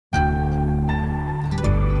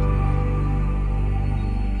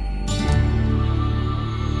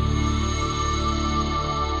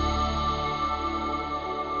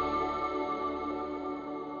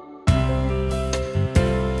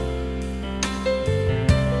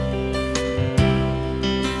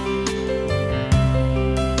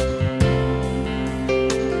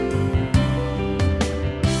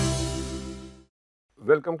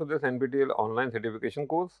welcome to this NPTEL online certification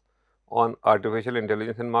course on Artificial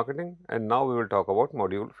Intelligence in Marketing, and now we will talk about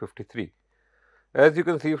module 53. As you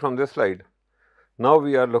can see from this slide, now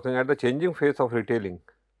we are looking at the changing face of retailing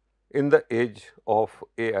in the age of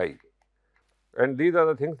AI, and these are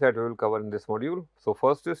the things that we will cover in this module. So,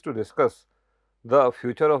 first is to discuss the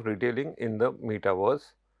future of retailing in the metaverse.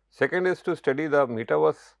 Second is to study the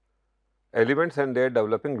metaverse elements and their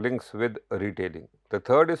developing links with retailing. The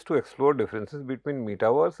third is to explore differences between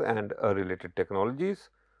metaverse and related technologies.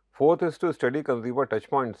 Fourth is to study consumer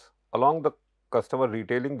touchpoints along the customer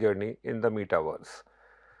retailing journey in the metaverse.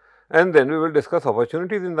 And then we will discuss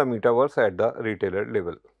opportunities in the metaverse at the retailer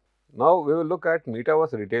level. Now, we will look at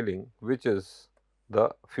metaverse retailing, which is the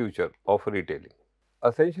future of retailing.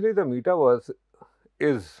 Essentially, the metaverse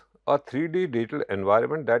is a 3D digital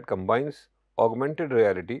environment that combines augmented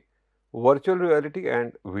reality, virtual reality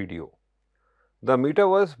and video. The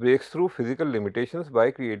metaverse breaks through physical limitations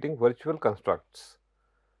by creating virtual constructs.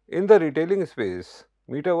 In the retailing space,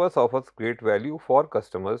 metaverse offers great value for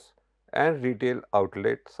customers and retail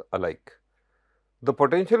outlets alike. The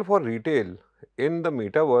potential for retail in the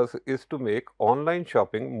metaverse is to make online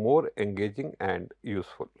shopping more engaging and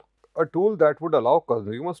useful. A tool that would allow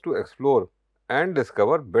consumers to explore and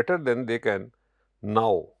discover better than they can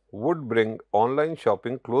now would bring online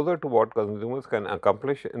shopping closer to what consumers can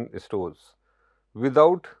accomplish in stores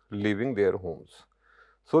without leaving their homes.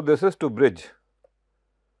 So, this is to bridge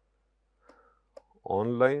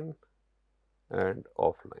online and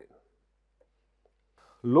offline.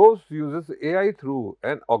 Lowe's uses AI through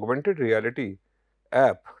an augmented reality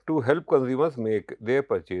app to help consumers make their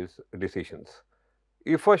purchase decisions.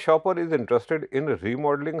 If a shopper is interested in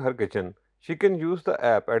remodeling her kitchen, she can use the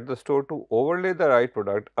app at the store to overlay the right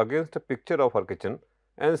product against a picture of her kitchen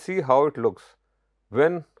and see how it looks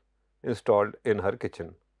when installed in her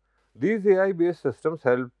kitchen. These AI-based systems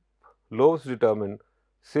help Lowe's determine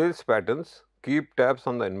sales patterns, keep tabs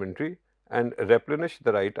on the inventory, and replenish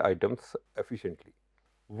the right items efficiently.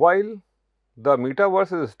 While the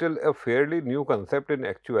metaverse is still a fairly new concept in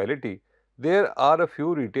actuality, there are a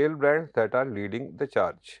few retail brands that are leading the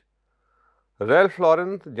charge. Ralph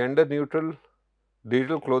Lauren's gender-neutral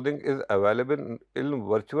digital clothing is available in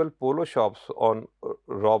virtual polo shops on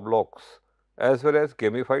Roblox as well as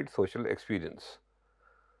gamified social experience.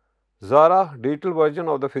 Zara digital version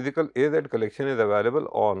of the physical AZ collection is available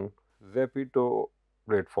on Zepito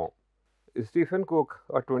platform. Stephen Cook,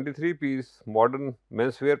 a 23-piece modern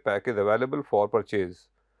menswear pack is available for purchase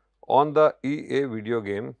on the EA video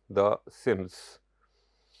game The Sims.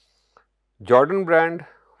 Jordan brand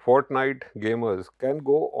Fortnite gamers can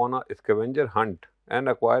go on a scavenger hunt and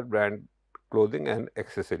acquire brand clothing and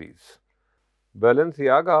accessories.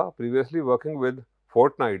 Balenciaga, previously working with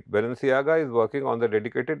Fortnite, Balenciaga is working on the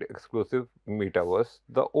dedicated exclusive metaverse.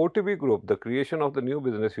 The OTB Group, the creation of the new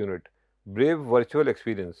business unit, Brave Virtual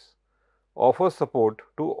Experience, offers support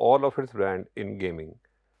to all of its brand in gaming.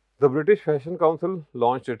 The British Fashion Council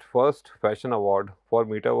launched its first fashion award for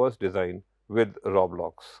metaverse design with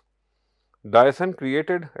Roblox. Dyson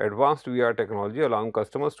created advanced VR technology allowing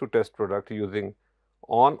customers to test products using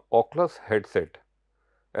on Oculus headset.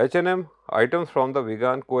 H&M items from the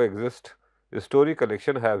Vegan Coexist story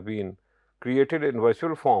collection have been created in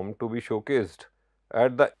virtual form to be showcased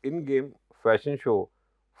at the in-game fashion show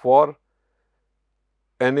for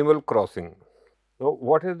Animal Crossing. Now,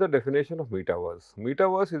 what is the definition of metaverse?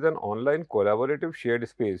 Metaverse is an online collaborative shared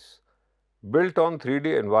space built on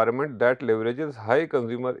 3D environment that leverages high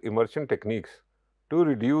consumer immersion techniques to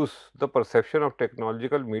reduce the perception of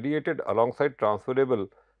technological mediated alongside transferable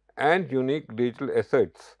and unique digital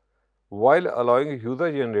assets while allowing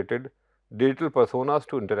user generated digital personas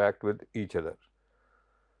to interact with each other.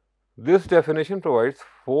 This definition provides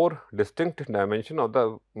 4 distinct dimensions of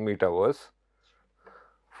the metaverse.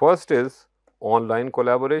 First is online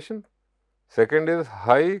collaboration, second is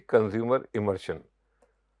high consumer immersion,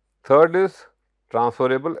 third is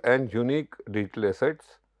transferable and unique digital assets,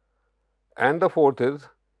 and the fourth is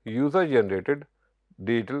user generated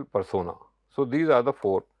digital persona. So, these are the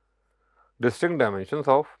 4 distinct dimensions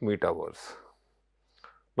of metaverse.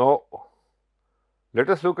 Now, let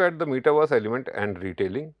us look at the metaverse element and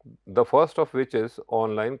retailing, the first of which is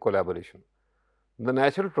online collaboration. The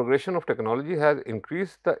natural progression of technology has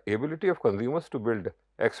increased the ability of consumers to build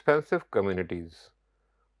expansive communities.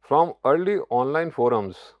 From early online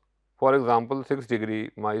forums, for example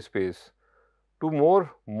 6degree, MySpace, to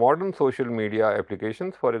more modern social media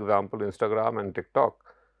applications, for example Instagram and TikTok,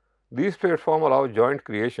 these platforms allow joint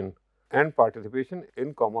creation and participation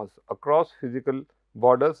in commerce across physical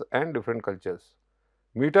borders and different cultures.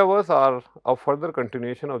 Metaverse are a further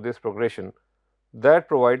continuation of this progression that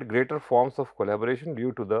provide greater forms of collaboration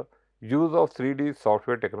due to the use of 3D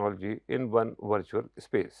software technology in one virtual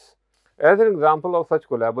space. As an example of such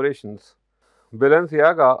collaborations,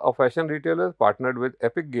 Balenciaga, a fashion retailer, partnered with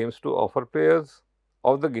Epic Games to offer pairs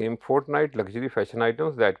of the game Fortnite luxury fashion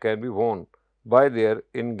items that can be worn by their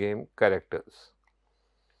in-game characters.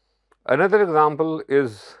 Another example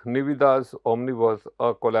is Nivida's Omniverse,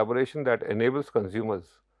 a collaboration that enables consumers,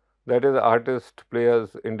 that is, artists,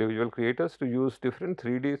 players, individual creators, to use different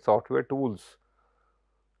 3D software tools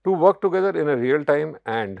to work together in a real time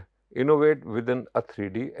and innovate within a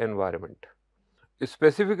 3D environment.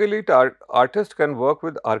 Specifically, artists can work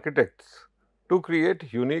with architects to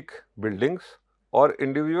create unique buildings, or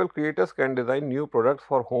individual creators can design new products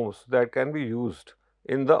for homes that can be used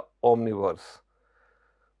in the Omniverse.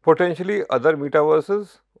 Potentially other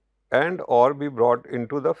metaverses and or be brought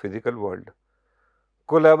into the physical world.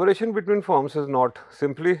 Collaboration between firms is not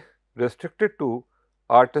simply restricted to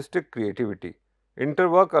artistic creativity.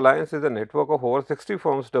 Interwork Alliance is a network of over 60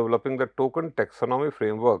 firms developing the token taxonomy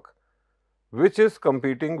framework, which is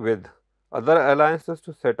competing with other alliances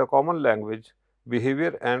to set a common language,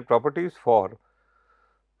 behavior and properties for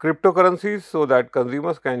cryptocurrencies so that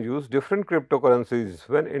consumers can use different cryptocurrencies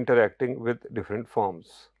when interacting with different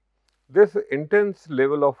firms. This intense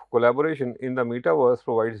level of collaboration in the metaverse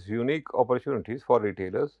provides unique opportunities for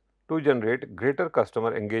retailers to generate greater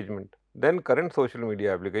customer engagement than current social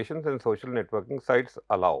media applications and social networking sites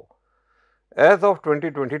allow. As of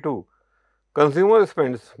 2022, consumer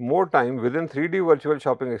spends more time within 3D virtual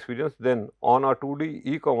shopping experience than on our 2D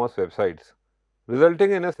e-commerce websites,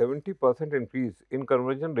 resulting in a 70% increase in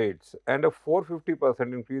conversion rates and a 450%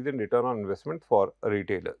 increase in return on investment for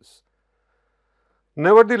retailers.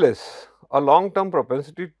 Nevertheless, a long-term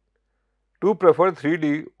propensity to prefer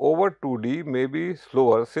 3D over 2D may be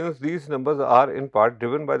slower since these numbers are in part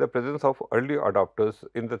driven by the presence of early adopters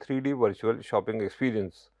in the 3D virtual shopping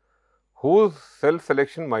experience, whose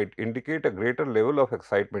self-selection might indicate a greater level of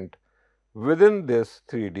excitement within this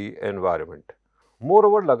 3D environment.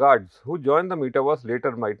 Moreover, laggards who join the metaverse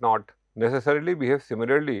later might not necessarily behave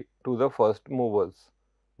similarly to the first movers.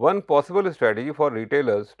 One possible strategy for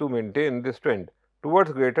retailers to maintain this trend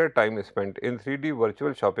towards greater time spent in 3D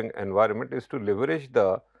virtual shopping environment is to leverage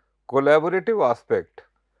the collaborative aspect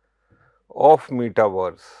of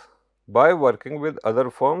metaverse by working with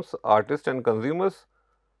other firms, artists and consumers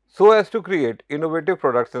so as to create innovative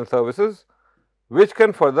products and services which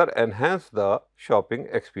can further enhance the shopping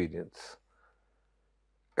experience.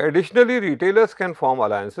 Additionally, retailers can form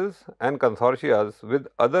alliances and consortia with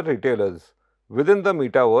other retailers within the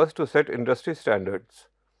metaverse to set industry standards.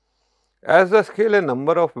 As the scale and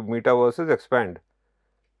number of metaverses expand,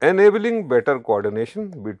 enabling better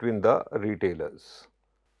coordination between the retailers.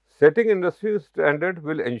 Setting industry standard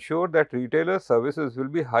will ensure that retailer services will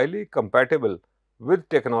be highly compatible with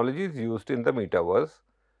technologies used in the metaverse,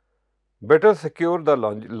 better secure the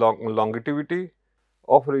longevity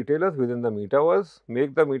of retailers within the metaverse,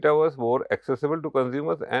 make the metaverse more accessible to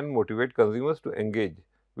consumers and motivate consumers to engage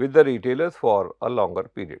with the retailers for a longer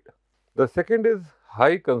period. The second is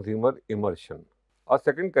high consumer immersion. A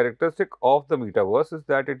second characteristic of the metaverse is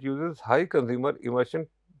that it uses high consumer immersion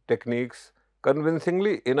techniques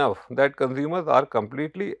convincingly enough that consumers are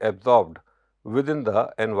completely absorbed within the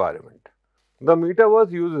environment. The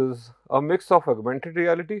metaverse uses a mix of augmented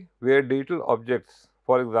reality where digital objects,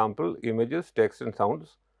 for example, images, text and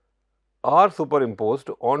sounds, are superimposed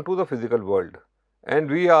onto the physical world, and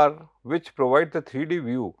VR, which provides the 3D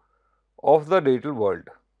view of the digital world.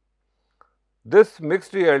 This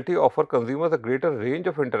mixed reality offers consumers a greater range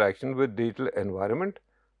of interaction with digital environment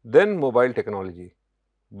than mobile technology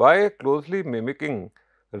by closely mimicking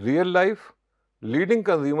real life, leading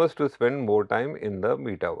consumers to spend more time in the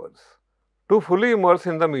metaverse. To fully immerse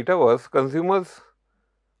in the metaverse, consumers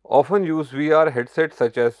often use VR headsets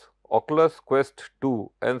such as Oculus Quest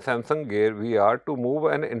 2 and Samsung Gear VR to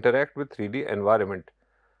move and interact with 3D environment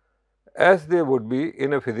as they would be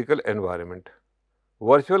in a physical environment.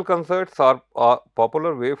 Virtual concerts are a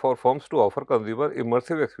popular way for firms to offer consumer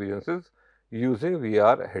immersive experiences using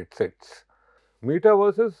VR headsets.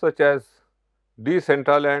 Metaverses such as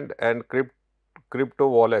Decentraland and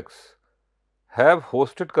CryptoVolex have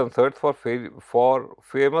hosted concerts for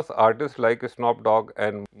famous artists like Snoop Dogg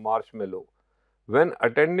and Marshmello. When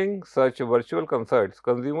attending such virtual concerts,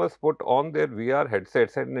 consumers put on their VR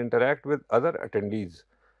headsets and interact with other attendees,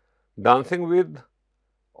 dancing with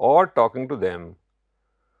or talking to them.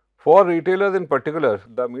 For retailers in particular,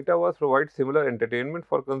 the metaverse provides similar entertainment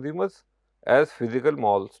for consumers as physical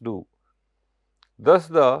malls do. Thus,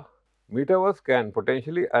 the metaverse can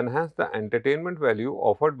potentially enhance the entertainment value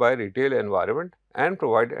offered by retail environment and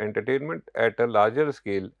provide entertainment at a larger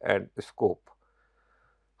scale and scope.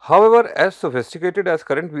 However, as sophisticated as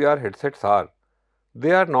current VR headsets are,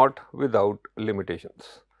 they are not without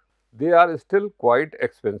limitations. They are still quite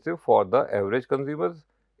expensive for the average consumers,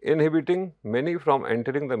 inhibiting many from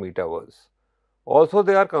entering the metaverse. Also,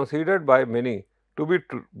 they are considered by many to be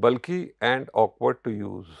bulky and awkward to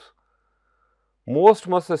use. Most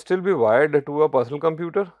must still be wired to a personal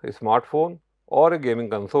computer, a smartphone, or a gaming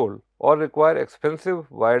console, or require expensive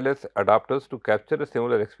wireless adapters to capture a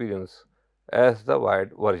similar experience as the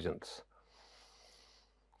wired versions.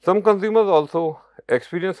 Some consumers also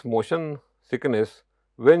experience motion sickness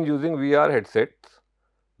when using VR headsets.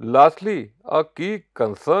 Lastly, a key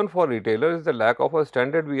concern for retailers is the lack of a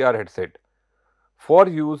standard VR headset for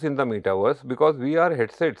use in the metaverse because VR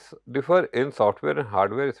headsets differ in software and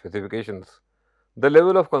hardware specifications. The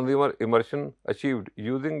level of consumer immersion achieved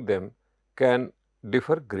using them can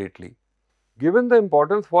differ greatly. Given the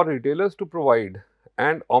importance for retailers to provide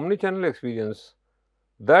an omnichannel experience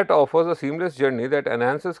that offers a seamless journey that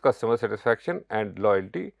enhances customer satisfaction and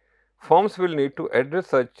loyalty, firms will need to address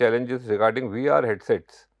such challenges regarding VR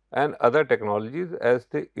headsets and other technologies as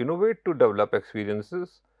they innovate to develop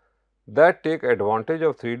experiences that take advantage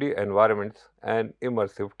of 3D environments and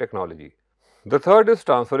immersive technology. The third is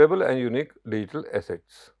transferable and unique digital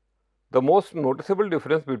assets. The most noticeable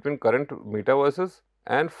difference between current metaverses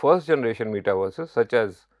and first generation metaverses such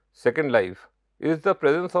as Second Life is the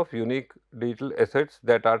presence of unique digital assets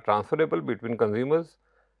that are transferable between consumers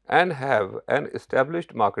and have an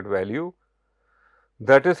established market value,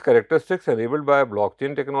 that is characteristics enabled by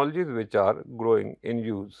blockchain technologies which are growing in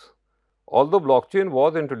use. Although blockchain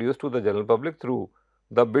was introduced to the general public through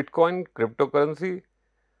the Bitcoin cryptocurrency,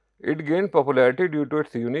 it gained popularity due to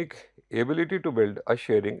its unique ability to build a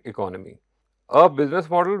sharing economy. A business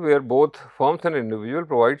model where both firms and individuals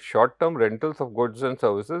provide short-term rentals of goods and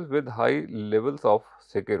services with high levels of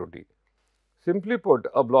security. Simply put,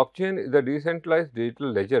 a blockchain is a decentralized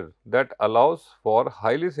digital ledger that allows for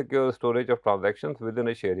highly secure storage of transactions within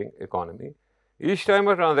a sharing economy. Each time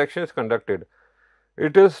a transaction is conducted,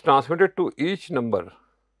 it is transmitted to each number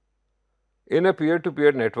in a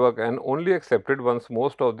peer-to-peer network and only accepted once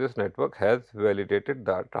most of this network has validated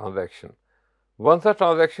the transaction. Once a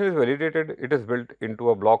transaction is validated, it is built into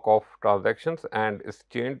a block of transactions and is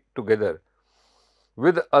chained together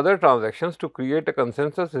with other transactions to create a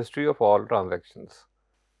consensus history of all transactions.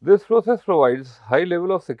 This process provides high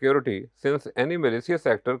level of security since any malicious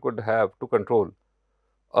actor could have to control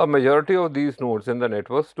a majority of these nodes in the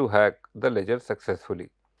networks to hack the ledger successfully.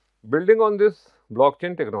 Building on this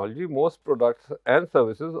blockchain technology, most products and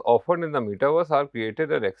services offered in the metaverse are created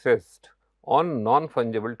and accessed on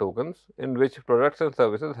non-fungible tokens in which products and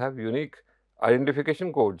services have unique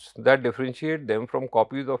identification codes that differentiate them from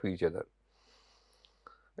copies of each other.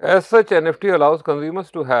 As such, NFT allows consumers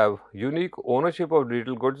to have unique ownership of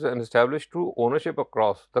digital goods and establish true ownership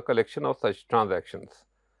across the collection of such transactions.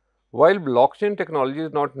 While blockchain technology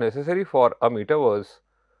is not necessary for a metaverse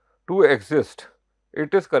to exist,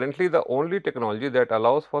 it is currently the only technology that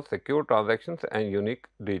allows for secure transactions and unique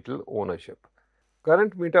digital ownership.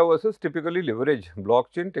 Current metaverses typically leverage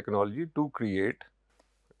blockchain technology to create,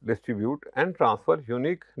 distribute, and transfer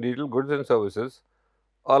unique digital goods and services,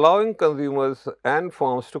 allowing consumers and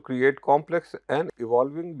firms to create complex and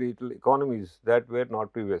evolving digital economies that were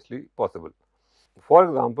not previously possible. For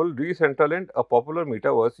example, Decentraland, a popular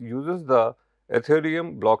metaverse, uses the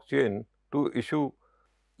Ethereum blockchain to issue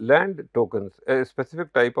land tokens, a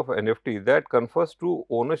specific type of NFT that confers true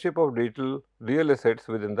ownership of digital real assets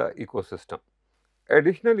within the ecosystem.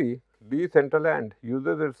 Additionally, Decentraland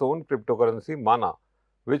uses its own cryptocurrency Mana,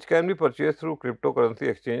 which can be purchased through cryptocurrency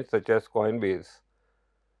exchanges such as Coinbase,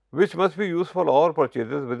 which must be used for all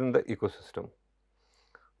purchases within the ecosystem.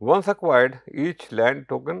 Once acquired, each land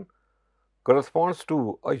token corresponds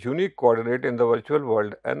to a unique coordinate in the virtual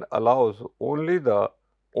world and allows only the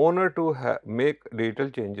owner to make digital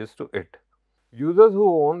changes to it. Users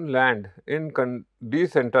who own land in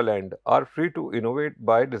Decentraland are free to innovate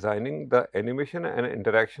by designing the animation and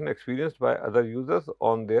interaction experienced by other users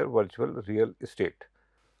on their virtual real estate.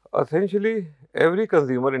 Essentially, every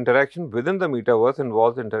consumer interaction within the metaverse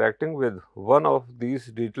involves interacting with one of these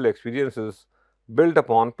digital experiences built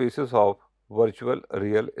upon pieces of virtual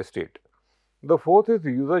real estate. The fourth is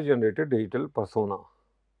user-generated digital persona.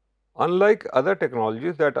 Unlike other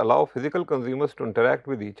technologies that allow physical consumers to interact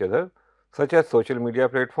with each other, such as social media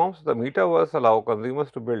platforms, the metaverse allows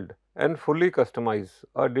consumers to build and fully customize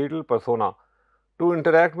a digital persona to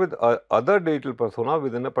interact with other digital persona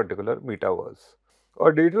within a particular metaverse.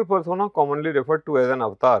 A digital persona, commonly referred to as an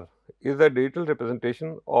avatar, is a digital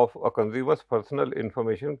representation of a consumer's personal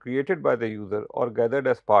information created by the user or gathered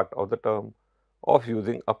as part of the term of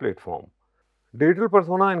using a platform. Digital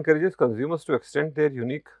persona encourages consumers to extend their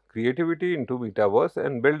unique creativity into metaverse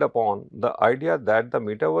and build upon the idea that the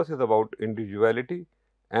metaverse is about individuality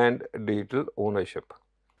and digital ownership.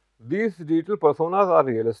 These digital personas are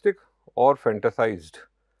realistic or fantasized,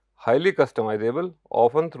 highly customizable,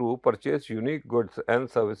 often through purchased unique goods and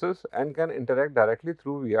services, and can interact directly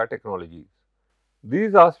through VR technologies.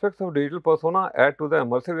 These aspects of digital persona add to the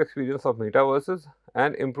immersive experience of metaverses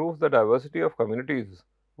and improve the diversity of communities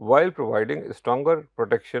while providing stronger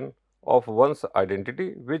protection of one's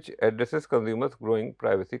identity, which addresses consumers' growing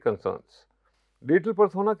privacy concerns. Digital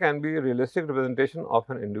persona can be a realistic representation of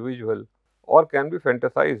an individual or can be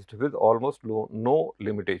fantasized with almost no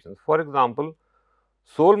limitations. For example,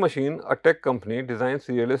 Soul Machine, a tech company, designs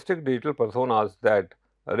realistic digital personas that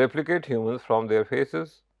replicate humans from their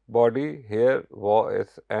faces, body, hair,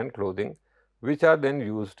 voice, and clothing, which are then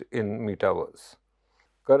used in metaverse.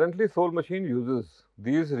 Currently, Soul Machine uses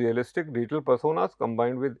these realistic digital personas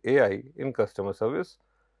combined with AI in customer service,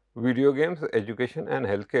 video games, education, and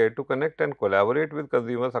healthcare to connect and collaborate with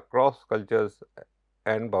consumers across cultures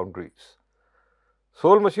and boundaries.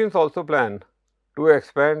 Soul Machines also plan to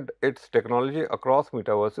expand its technology across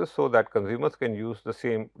metaverses so that consumers can use the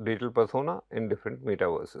same digital persona in different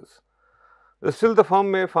metaverses. Still, the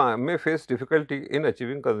firm may face difficulty in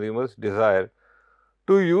achieving consumers' desire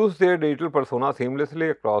to use their digital persona seamlessly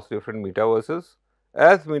across different metaverses,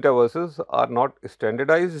 as metaverses are not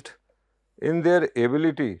standardized in their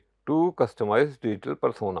ability to customize digital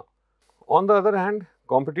persona. On the other hand,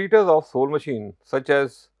 competitors of Soul Machine such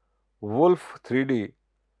as Wolf 3D,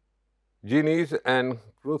 Genies and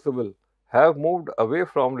Crucible have moved away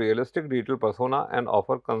from realistic digital persona and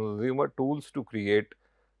offer consumer tools to create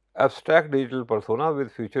abstract digital persona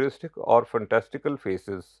with futuristic or fantastical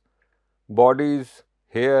faces, bodies,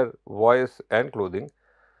 hair, voice, and clothing.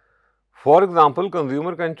 For example,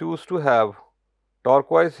 consumer can choose to have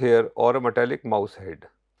turquoise hair or a metallic mouse head.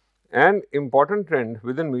 An important trend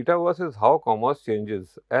within metaverse is how commerce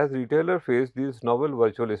changes as retailers face these novel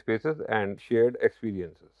virtual spaces and shared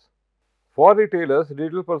experiences. For retailers,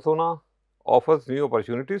 digital persona offers new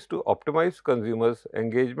opportunities to optimize consumers'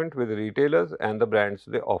 engagement with retailers and the brands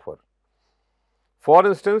they offer. For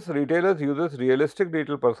instance, retailers use realistic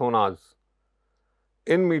digital personas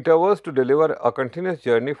in metaverse to deliver a continuous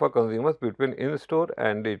journey for consumers between in-store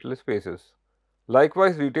and digital spaces.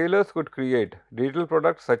 Likewise, retailers could create digital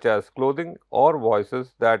products such as clothing or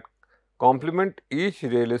voices that complement each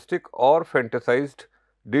realistic or fantasized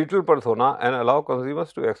digital persona and allow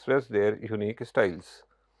consumers to express their unique styles.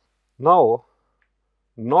 Now,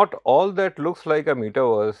 not all that looks like a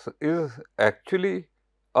metaverse is actually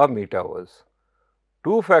a metaverse.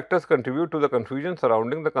 Two factors contribute to the confusion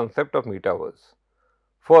surrounding the concept of metaverse.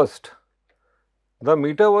 First, the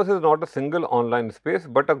metaverse is not a single online space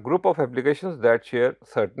but a group of applications that share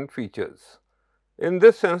certain features. In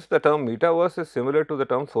this sense, the term metaverse is similar to the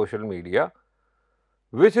term social media,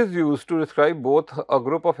 which is used to describe both a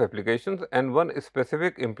group of applications and one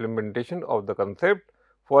specific implementation of the concept,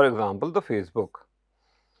 for example, the Facebook.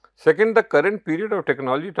 Second, the current period of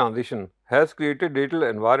technology transition has created digital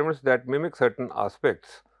environments that mimic certain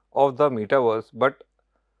aspects of the metaverse but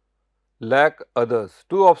lack others.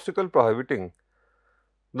 Two obstacles prohibiting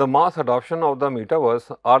the mass adoption of the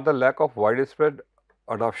metaverse are the lack of widespread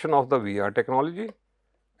adoption of the VR technology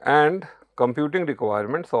and computing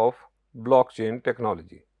requirements of blockchain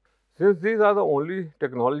technology. Since these are the only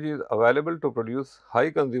technologies available to produce high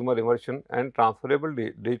consumer immersion and transferable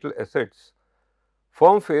digital assets,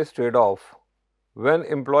 firms face trade-off when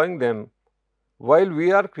employing them. While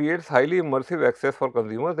VR creates highly immersive access for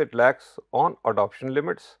consumers, it lacks on adoption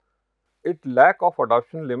limits. Its lack of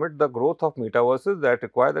adoption limits the growth of metaverses that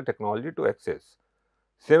require the technology to access.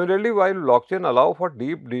 Similarly, while blockchain allow for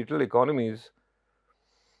deep digital economies,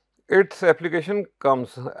 its application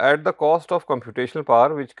comes at the cost of computational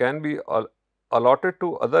power, which can be allotted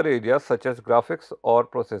to other areas such as graphics or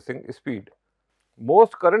processing speed.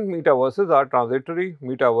 Most current metaverses are transitory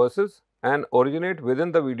metaverses and originate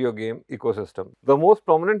within the video game ecosystem. The most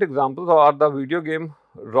prominent examples are the video game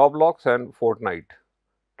Roblox and Fortnite.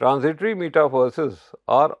 Transitory metaverses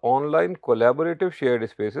are online collaborative shared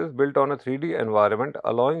spaces built on a 3D environment,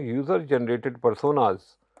 allowing user-generated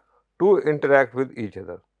personas to interact with each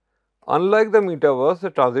other. Unlike the metaverse, the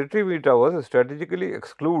transitory metaverse strategically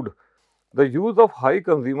exclude the use of high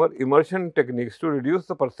consumer immersion techniques to reduce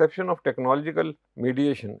the perception of technological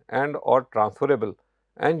mediation and or transferable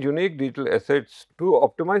and unique digital assets to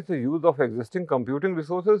optimize the use of existing computing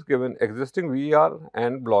resources given existing VR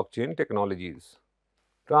and blockchain technologies.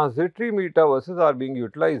 Transitory metaverses are being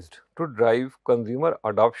utilized to drive consumer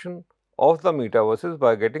adoption of the metaverses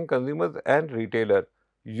by getting consumers and retailers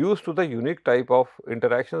used to the unique type of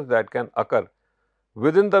interactions that can occur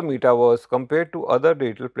within the metaverse compared to other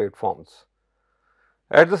digital platforms.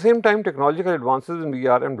 At the same time, technological advances in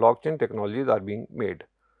VR and blockchain technologies are being made.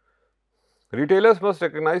 Retailers must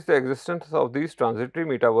recognize the existence of these transitory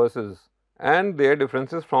metaverses and their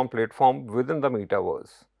differences from platforms within the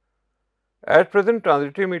metaverse. At present,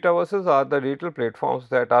 transitory metaverses are the digital platforms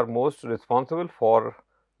that are most responsible for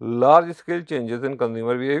large scale changes in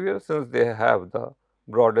consumer behavior since they have the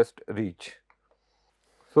broadest reach.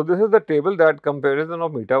 So, this is the table that comparison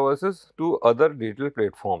of metaverses to other digital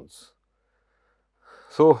platforms.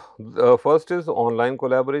 So, the first is online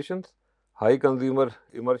collaborations, high consumer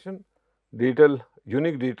immersion,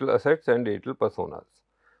 unique digital assets and digital personas.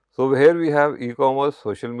 So, here we have e-commerce,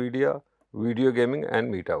 social media, video gaming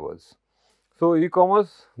and metaverse. So,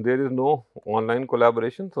 e-commerce, there is no online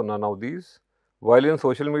collaboration, so none of these. While in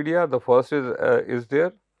social media, the first is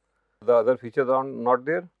there, the other features are not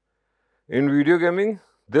there. In video gaming,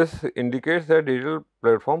 this indicates that digital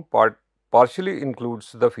platform partially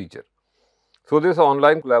includes the feature. So, this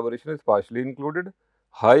online collaboration is partially included,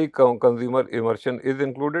 high consumer immersion is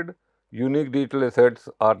included, unique digital assets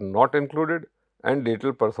are not included and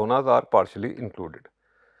digital personas are partially included.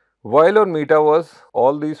 While on metaverse,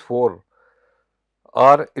 all these four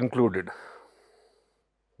are included.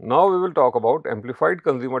 Now, we will talk about amplified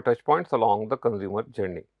consumer touchpoints along the consumer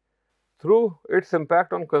journey. Through its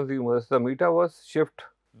impact on consumers, the metaverse shift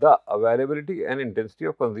the availability and intensity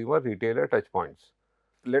of consumer retailer touchpoints.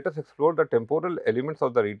 Let us explore the temporal elements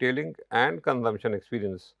of the retailing and consumption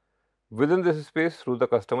experience within this space through the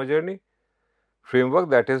customer journey framework,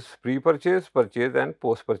 that is pre-purchase, purchase and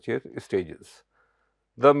post-purchase stages.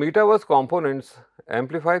 The metaverse components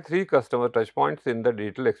amplify three customer touchpoints in the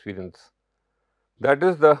digital experience, that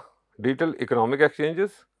is the digital economic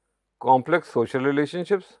exchanges, complex social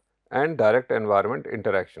relationships and direct environment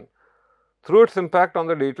interaction. Through its impact on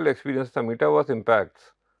the digital experience, the metaverse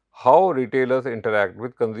impacts how retailers interact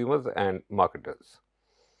with consumers and marketers.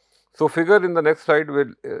 So, figure in the next slide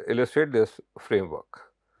will illustrate this framework.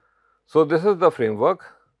 So, this is the framework.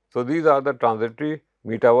 So, these are the transitory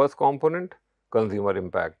metaverse component, consumer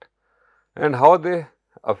impact and how they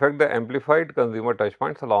affect the amplified consumer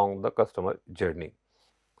touchpoints along the customer journey.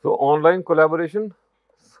 So, online collaboration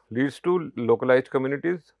leads to localized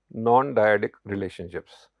communities, non-dyadic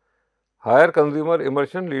relationships. Higher consumer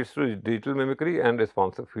immersion leads to digital mimicry and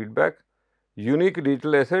responsive feedback. Unique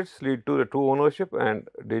digital assets lead to the true ownership and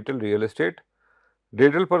digital real estate.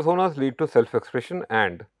 Digital personas lead to self-expression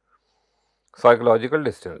and psychological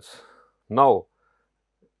distance. Now,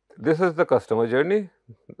 this is the customer journey,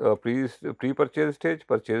 pre-purchase stage,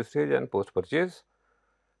 purchase stage and post-purchase.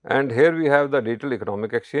 And here we have the digital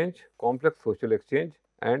economic exchange, complex social exchange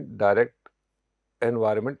and direct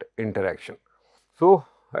environment interaction. So,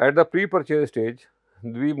 at the pre-purchase stage,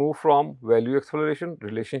 we move from value exploration,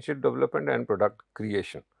 relationship development and product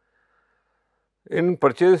creation. In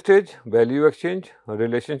purchase stage, value exchange,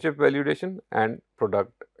 relationship validation and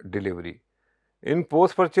product delivery. In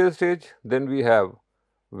post-purchase stage, then we have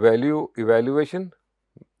value evaluation,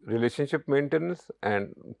 relationship maintenance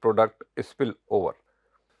and product spillover.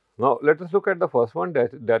 Now, let us look at the first one,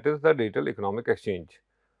 that is the digital economic exchange.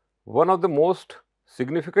 One of the most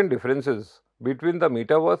significant differences between the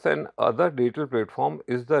metaverse and other digital platforms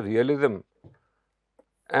is the realism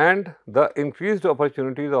and the increased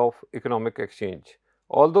opportunities of economic exchange.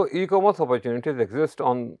 Although e-commerce opportunities exist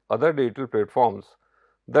on other digital platforms,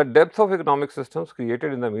 the depth of economic systems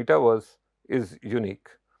created in the metaverse is unique.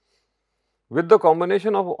 With the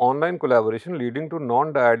combination of online collaboration leading to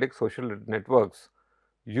non-dyadic social networks,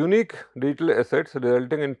 unique digital assets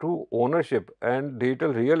resulting in true ownership and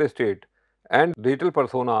digital real estate and digital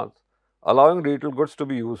personas, allowing digital goods to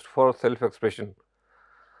be used for self-expression.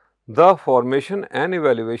 The formation and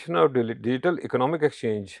evaluation of digital economic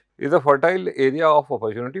exchange is a fertile area of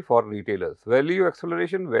opportunity for retailers. Value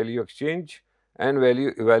acceleration, value exchange and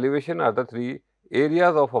value evaluation are the three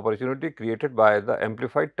areas of opportunity created by the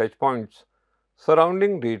amplified touchpoints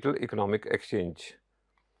surrounding digital economic exchange.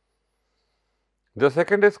 The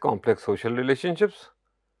second is complex social relationships.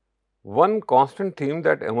 One constant theme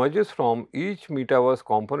that emerges from each metaverse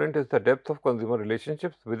component is the depth of consumer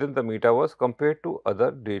relationships within the metaverse compared to other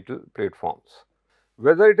digital platforms.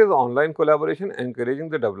 Whether it is online collaboration encouraging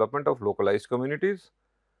the development of localized communities,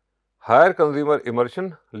 higher consumer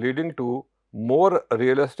immersion leading to more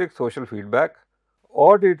realistic social feedback,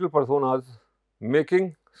 or digital personas,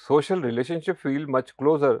 making social relationships feel much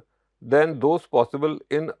closer than those possible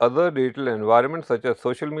in other digital environments such as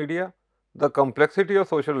social media. The complexity of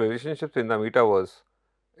social relationships in the metaverse,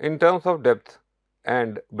 in terms of depth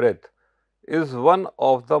and breadth, is one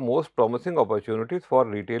of the most promising opportunities for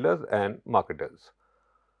retailers and marketers.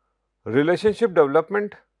 Relationship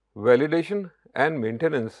development, validation, and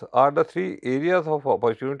maintenance are the three areas of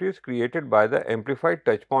opportunities created by the amplified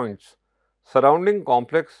touchpoints surrounding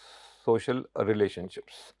complex social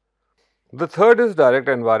relationships. The third is direct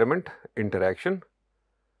environment interaction.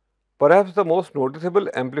 Perhaps the most noticeable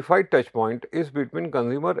amplified touchpoint is between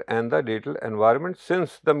consumer and the digital environment,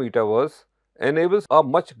 since the metaverse enables a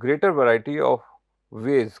much greater variety of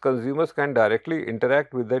ways consumers can directly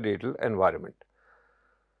interact with the digital environment.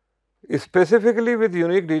 Specifically with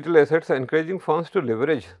unique digital assets, encouraging firms to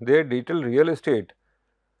leverage their digital real estate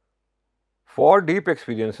for deep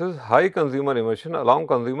experiences, high consumer immersion, allowing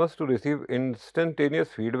consumers to receive instantaneous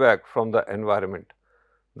feedback from the environment.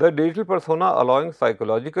 The digital persona allowing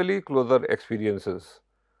psychologically closer experiences.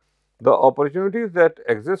 The opportunities that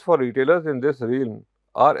exist for retailers in this realm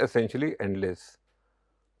are essentially endless.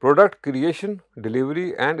 Product creation,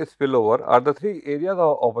 delivery, and spillover are the three areas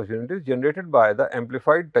of opportunities generated by the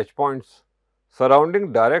amplified touchpoints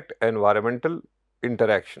surrounding direct environmental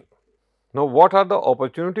interaction. Now, what are the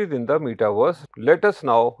opportunities in the metaverse? Let us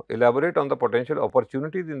now elaborate on the potential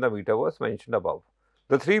opportunities in the metaverse mentioned above.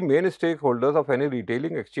 The three main stakeholders of any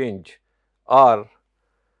retailing exchange are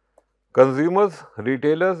consumers,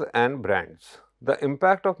 retailers, and brands. The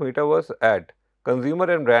impact of metaverse at consumer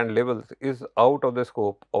and brand levels is out of the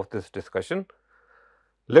scope of this discussion.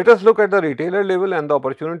 Let us look at the retailer level and the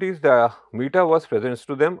opportunities the metaverse presents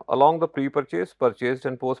to them along the pre-purchase, purchase,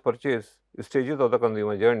 and post-purchase stages of the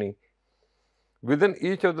consumer journey. Within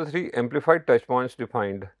each of the three amplified touchpoints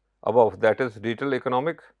defined above, that is digital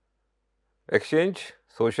economic exchange,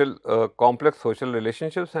 complex social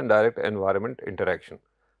relationships, and direct environment interaction.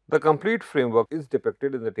 The complete framework is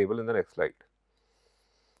depicted in the table in the next slide.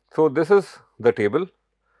 So, this is the table,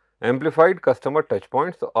 amplified customer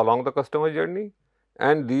touchpoints along the customer journey,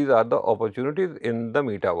 and these are the opportunities in the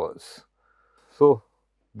metaverse. So,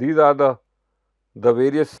 these are the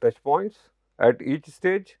various touchpoints at each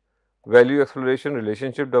stage: value exploration,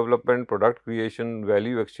 relationship development, product creation,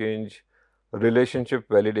 value exchange, relationship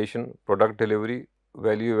validation, product delivery,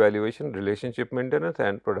 value evaluation, relationship maintenance,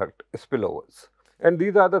 and product spillovers. And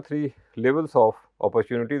these are the three levels of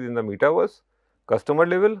opportunities in the metaverse: customer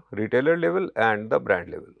level, retailer level, and the brand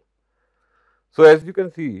level. So, as you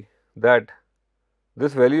can see that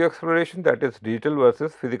this value exploration, that is digital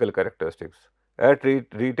versus physical characteristics. At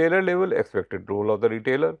retailer level, expected role of the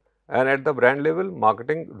retailer, and at the brand level,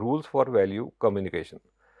 marketing rules for value communication.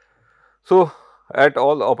 So, at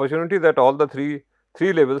all opportunities at all the three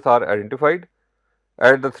levels are identified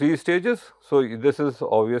at the three stages. So, this is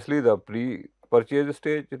obviously the pre-purchase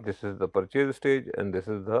stage, this is the purchase stage, and this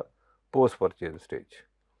is the post-purchase stage.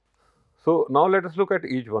 So, now let us look at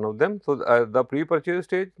each one of them. So, the pre-purchase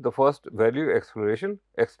stage, the first, value exploration,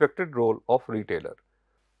 expected role of retailer.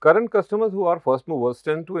 Current customers who are first movers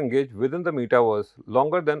tend to engage within the metaverse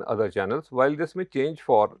longer than other channels. While this may change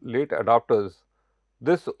for late adopters,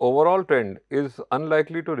 this overall trend is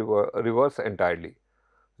unlikely to reverse entirely.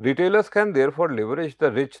 Retailers can therefore leverage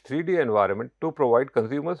the rich 3D environment to provide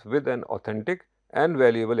consumers with an authentic and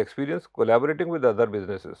valuable experience collaborating with other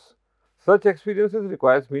businesses. Such experiences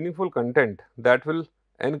requires meaningful content that will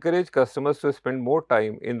encourage customers to spend more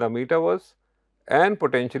time in the metaverse and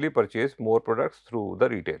potentially purchase more products through the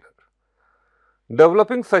retailer.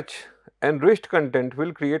 Developing such enriched content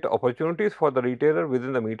will create opportunities for the retailer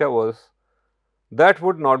within the metaverse that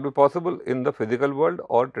would not be possible in the physical world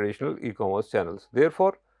or traditional e-commerce channels.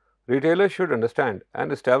 Therefore, retailers should understand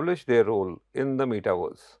and establish their role in the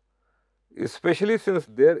metaverse, especially since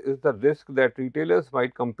there is the risk that retailers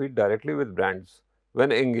might compete directly with brands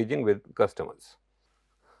when engaging with customers.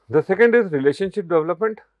 The second is relationship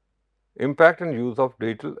development, impact and use of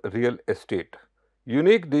digital real estate.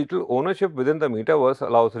 Unique digital ownership within the metaverse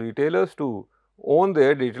allows retailers to own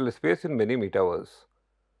their digital space in many metaverse,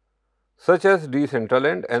 such as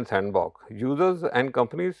Decentraland and Sandbox. Users and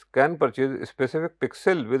companies can purchase a specific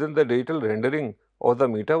pixel within the digital rendering of the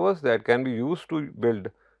metaverse that can be used to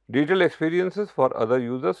build digital experiences for other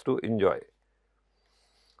users to enjoy.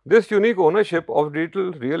 This unique ownership of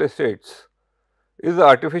digital real estates is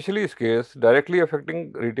artificially scarce, directly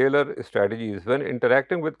affecting retailer strategies when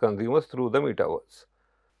interacting with consumers through the metaverse.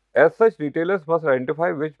 As such, retailers must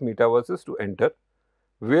identify which metaverses to enter,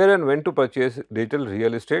 where and when to purchase digital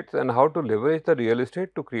real estates, and how to leverage the real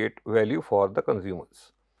estate to create value for the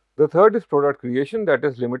consumers. The third is product creation, that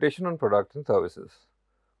is limitation on products and services.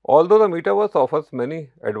 Although the metaverse offers many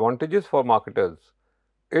advantages for marketers,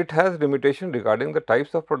 it has limitations regarding the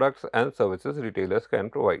types of products and services retailers can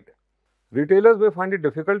provide. Retailers may find it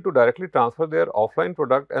difficult to directly transfer their offline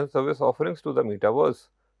product and service offerings to the metaverse,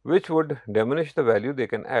 which would diminish the value they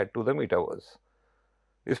can add to the metaverse.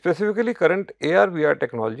 Specifically, current AR/VR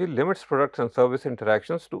technology limits products and service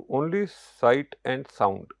interactions to only sight and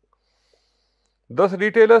sound. Thus,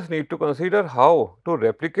 retailers need to consider how to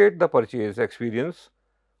replicate the purchase experience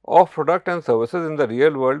of product and services in the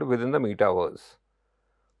real world within the metaverse.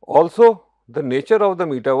 Also, the nature of the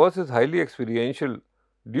metaverse is highly experiential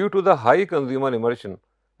due to the high consumer immersion.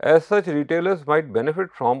 As such, retailers might benefit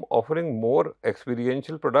from offering more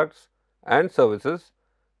experiential products and services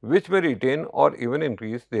which may retain or even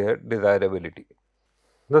increase their desirability.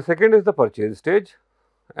 The second is the purchase stage,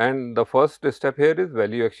 and the first step here is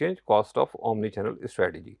value exchange, cost of omnichannel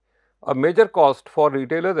strategy. A major cost for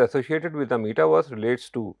retailers associated with the metaverse relates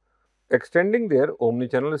to extending their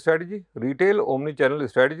omnichannel strategy. Retail omnichannel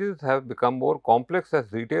strategies have become more complex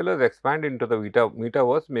as retailers expand into the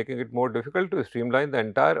metaverse, making it more difficult to streamline the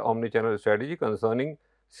entire omnichannel strategy concerning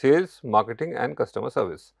sales, marketing, and customer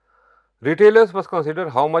service. Retailers must consider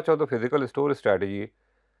how much of the physical store strategy,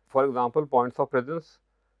 for example, points of presence,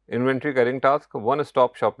 inventory carrying task,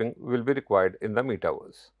 one-stop shopping will be required in the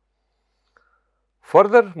metaverse.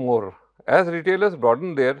 Furthermore, as retailers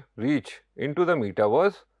broaden their reach into the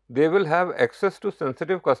metaverse, they will have access to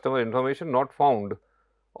sensitive customer information not found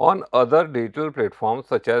on other digital platforms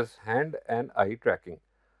such as hand and eye tracking.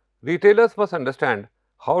 Retailers must understand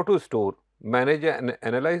how to store, manage, and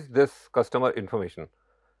analyze this customer information.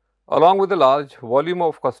 Along with a large volume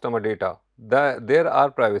of customer data, there are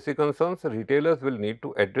privacy concerns retailers will need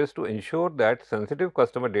to address to ensure that sensitive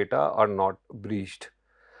customer data are not breached.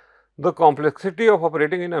 The complexity of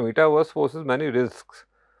operating in a metaverse poses many risks,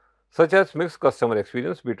 such as mixed customer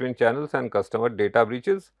experience between channels and customer data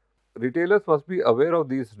breaches. Retailers must be aware of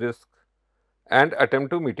these risks and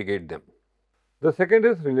attempt to mitigate them. The second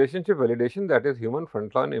is relationship validation, that is human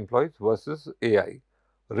frontline employees versus AI.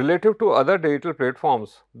 Relative to other digital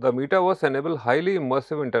platforms, the metaverse enables highly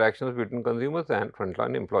immersive interactions between consumers and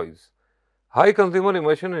frontline employees. High consumer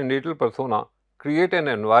immersion in digital persona create an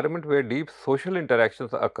environment where deep social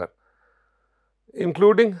interactions occur,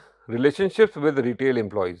 including relationships with retail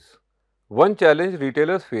employees. One challenge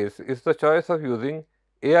retailers face is the choice of using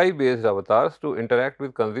AI-based avatars to interact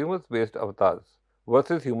with consumers-based avatars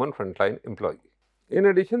versus human frontline employee. In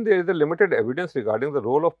addition, there is a limited evidence regarding the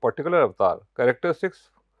role of particular avatar characteristics,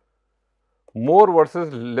 more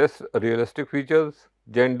versus less realistic features,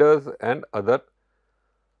 genders, and other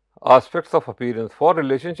aspects of appearance for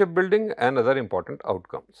relationship building and other important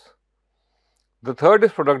outcomes. The third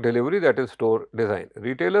is product delivery, that is store design.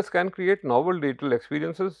 Retailers can create novel digital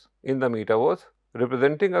experiences in the metaverse,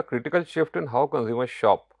 representing a critical shift in how consumers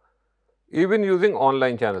shop. Even using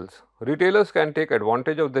online channels, retailers can take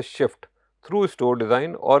advantage of this shift through store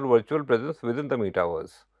design or virtual presence within the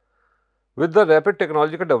metaverse. With the rapid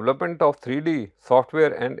technological development of 3D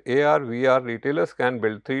software and AR/VR, retailers can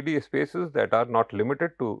build 3D spaces that are not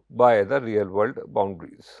limited to by the real-world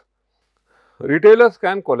boundaries. Retailers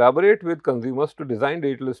can collaborate with consumers to design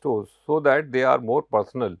digital stores so that they are more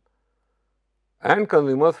personal and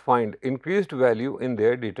consumers find increased value in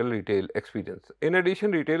their digital retail experience. In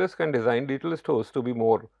addition, retailers can design digital stores to be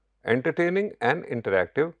more entertaining and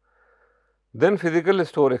interactive than physical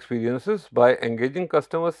store experiences by engaging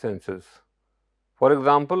customers' senses. For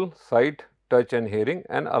example, sight, touch and hearing,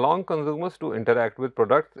 and allowing consumers to interact with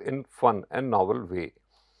products in fun and novel way.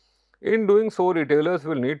 In doing so, retailers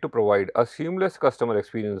will need to provide a seamless customer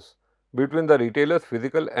experience between the retailer's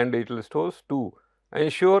physical and digital stores to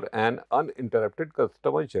ensure an uninterrupted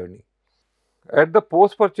customer journey. At the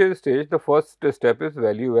post-purchase stage, the first step is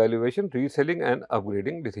value evaluation, reselling and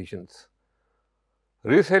upgrading decisions.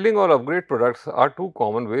 Reselling or upgrade products are two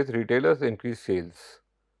common ways retailers increase sales,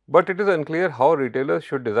 but it is unclear how retailers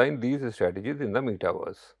should design these strategies in the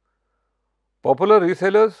metaverse. Popular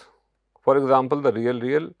resellers, for example, the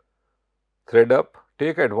RealReal, ThreadUp,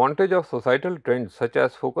 take advantage of societal trends such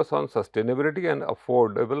as focus on sustainability and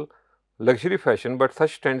affordable luxury fashion, but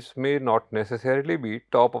such trends may not necessarily be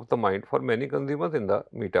top of the mind for many consumers in the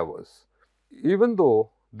metaverse. Even though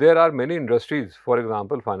there are many industries, for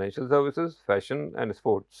example, financial services, fashion, and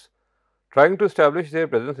sports, trying to establish their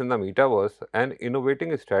presence in the metaverse and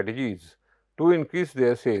innovating strategies to increase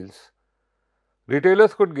their sales.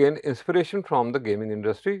 Retailers could gain inspiration from the gaming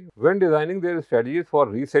industry when designing their strategies for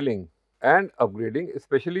reselling and upgrading,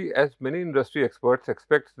 especially as many industry experts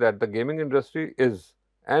expect that the gaming industry is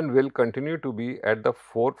and will continue to be at the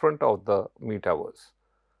forefront of the metaverse.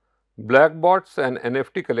 Blackbots, an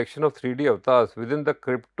NFT collection of 3D avatars within the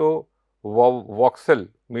crypto voxel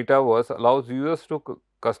metaverse, allows users to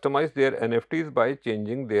customize their NFTs by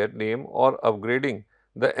changing their name or upgrading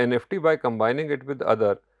the NFT by combining it with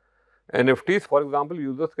other NFTs. For example,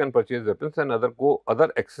 users can purchase weapons and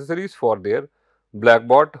other accessories for their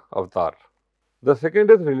Blackbot avatar. The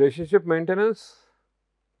second is relationship maintenance,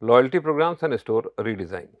 loyalty programs and store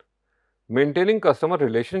redesign. Maintaining customer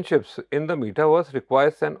relationships in the metaverse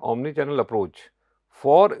requires an omni-channel approach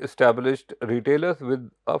for established retailers with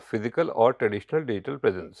a physical or traditional digital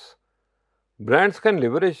presence. Brands can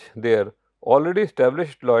leverage their already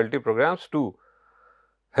established loyalty programs to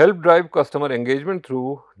help drive customer engagement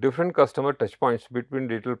through different customer touchpoints between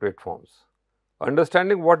digital platforms.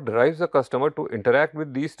 Understanding what drives a customer to interact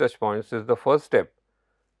with these touchpoints is the first step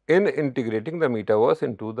in integrating the metaverse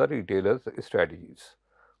into the retailer's strategies.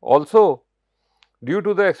 Also, due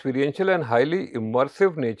to the experiential and highly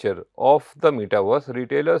immersive nature of the metaverse,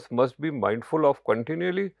 retailers must be mindful of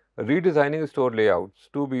continually redesigning store layouts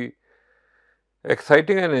to be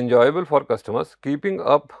exciting and enjoyable for customers, keeping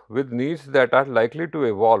up with needs that are likely to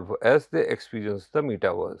evolve as they experience the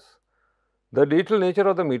metaverse. The digital nature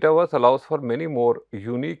of the metaverse allows for many more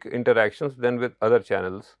unique interactions than with other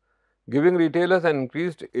channels, giving retailers an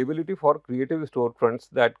increased ability for creative storefronts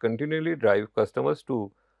that continually drive customers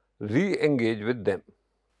to re-engage with them.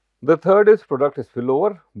 The third is product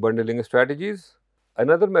spillover bundling strategies.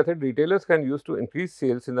 Another method retailers can use to increase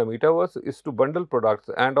sales in the metaverse is to bundle products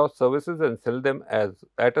and or services and sell them as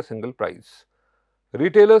at a single price.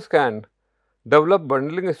 Retailers can develop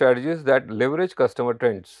bundling strategies that leverage customer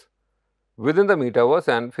trends within the metaverse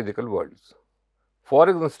and physical worlds. For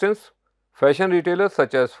instance, fashion retailers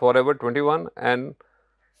such as Forever 21 and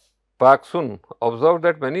Paksun observed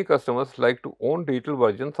that many customers like to own digital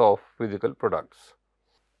versions of physical products.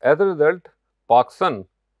 As a result, Paksun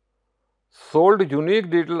sold unique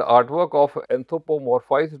digital artwork of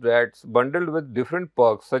anthropomorphized rats bundled with different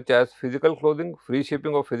perks such as physical clothing, free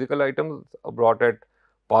shipping of physical items brought at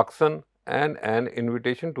Paksun, and an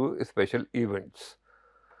invitation to special events.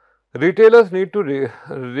 Retailers need to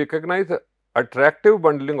recognize attractive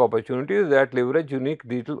bundling opportunities that leverage unique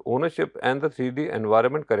digital ownership and the 3D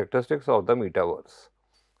environment characteristics of the metaverse.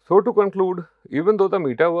 So, to conclude, even though the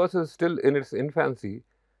metaverse is still in its infancy,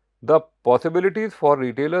 the possibilities for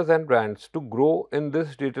retailers and brands to grow in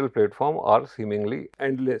this digital platform are seemingly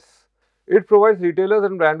endless. It provides retailers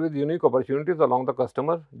and brands with unique opportunities along the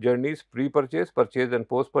customer journeys, pre-purchase, purchase, and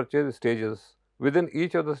post-purchase stages within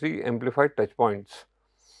each of the three amplified touchpoints.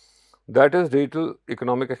 That is digital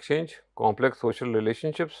economic exchange, complex social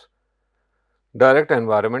relationships, direct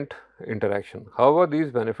environment interaction. However,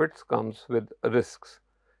 these benefits comes with risks.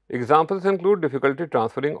 Examples include difficulty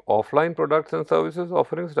transferring offline products and services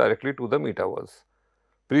offerings directly to the metaverse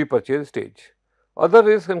pre-purchase stage. Other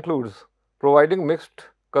risks includes providing mixed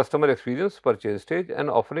customer experience purchase stage and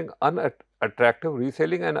offering unattractive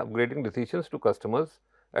reselling and upgrading decisions to customers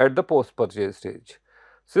at the post-purchase stage.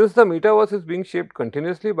 Since the metaverse is being shaped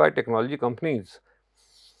continuously by technology companies,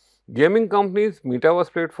 gaming companies,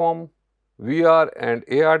 metaverse platform, VR and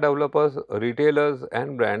AR developers, retailers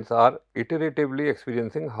and brands are iteratively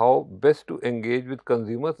experiencing how best to engage with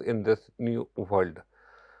consumers in this new world.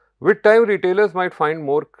 With time, retailers might find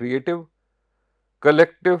more creative,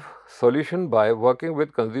 collective solution by working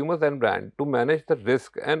with consumers and brands to manage the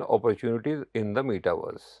risk and opportunities in the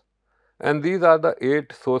metaverse. And these are the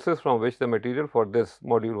 8 sources from which the material for this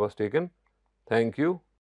module was taken. Thank you.